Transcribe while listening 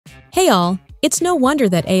Hey all, it's no wonder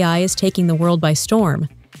that AI is taking the world by storm,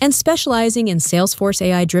 and specializing in Salesforce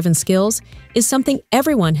AI-driven skills is something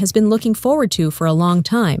everyone has been looking forward to for a long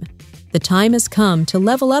time. The time has come to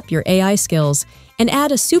level up your AI skills and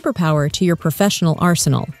add a superpower to your professional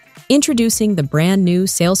arsenal. Introducing the brand new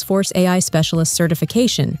Salesforce AI Specialist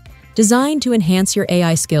Certification, designed to enhance your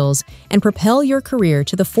AI skills and propel your career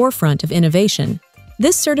to the forefront of innovation.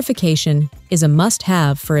 This certification is a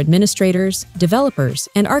must-have for administrators, developers,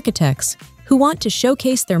 and architects who want to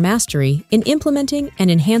showcase their mastery in implementing and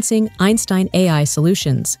enhancing Einstein AI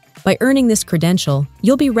solutions. By earning this credential,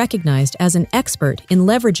 you'll be recognized as an expert in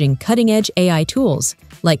leveraging cutting-edge AI tools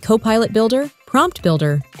like Copilot Builder, Prompt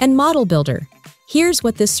Builder, and Model Builder. Here's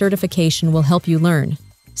what this certification will help you learn.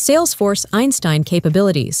 Salesforce Einstein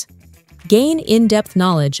capabilities. Gain in-depth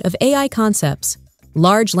knowledge of AI concepts,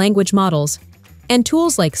 large language models, and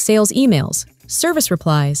tools like sales emails, service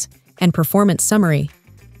replies, and performance summary.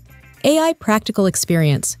 AI practical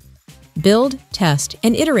experience. Build, test,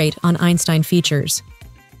 and iterate on Einstein features.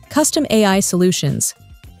 Custom AI solutions.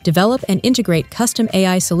 Develop and integrate custom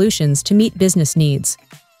AI solutions to meet business needs.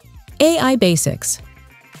 AI basics.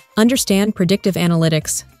 Understand predictive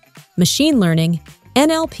analytics, machine learning,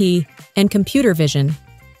 NLP, and computer vision.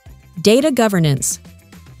 Data governance.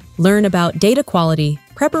 Learn about data quality,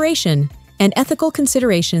 preparation, and ethical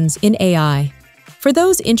considerations in AI. For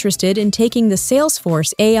those interested in taking the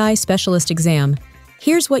Salesforce AI Specialist exam,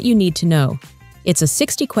 here's what you need to know. It's a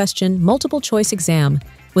 60-question, multiple-choice exam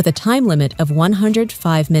with a time limit of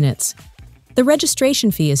 105 minutes. The registration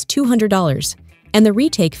fee is $200, and the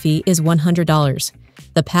retake fee is $100.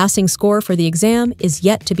 The passing score for the exam is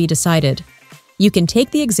yet to be decided. You can take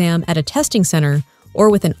the exam at a testing center or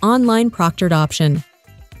with an online proctored option.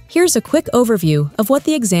 Here's a quick overview of what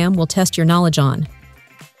the exam will test your knowledge on.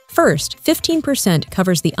 First, 15%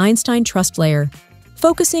 covers the Einstein trust layer,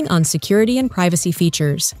 focusing on security and privacy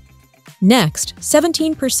features. Next,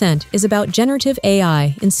 17% is about generative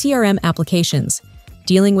AI in CRM applications,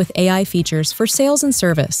 dealing with AI features for sales and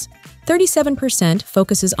service. 37%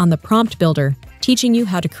 focuses on the prompt builder, teaching you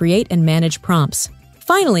how to create and manage prompts.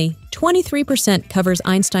 Finally, 23% covers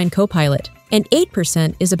Einstein Copilot, and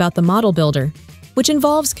 8% is about the model builder, which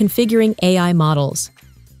involves configuring AI models.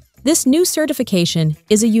 This new certification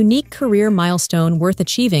is a unique career milestone worth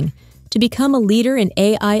achieving to become a leader in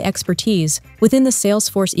AI expertise within the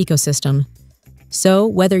Salesforce ecosystem. So,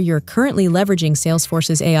 whether you're currently leveraging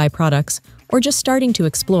Salesforce's AI products or just starting to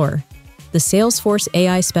explore, the Salesforce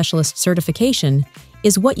AI Specialist Certification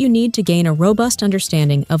is what you need to gain a robust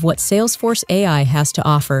understanding of what Salesforce AI has to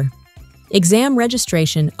offer. Exam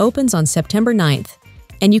registration opens on September 9th,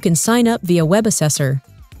 and you can sign up via Web Assessor.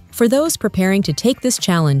 For those preparing to take this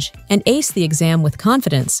challenge and ace the exam with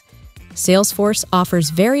confidence, Salesforce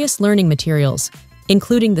offers various learning materials,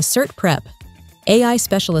 including the Cert Prep, AI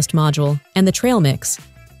Specialist module, and the Trail Mix.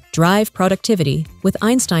 Drive productivity with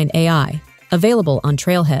Einstein AI, available on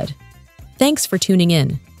Trailhead. Thanks for tuning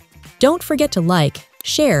in. Don't forget to like,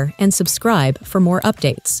 share, and subscribe for more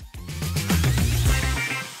updates.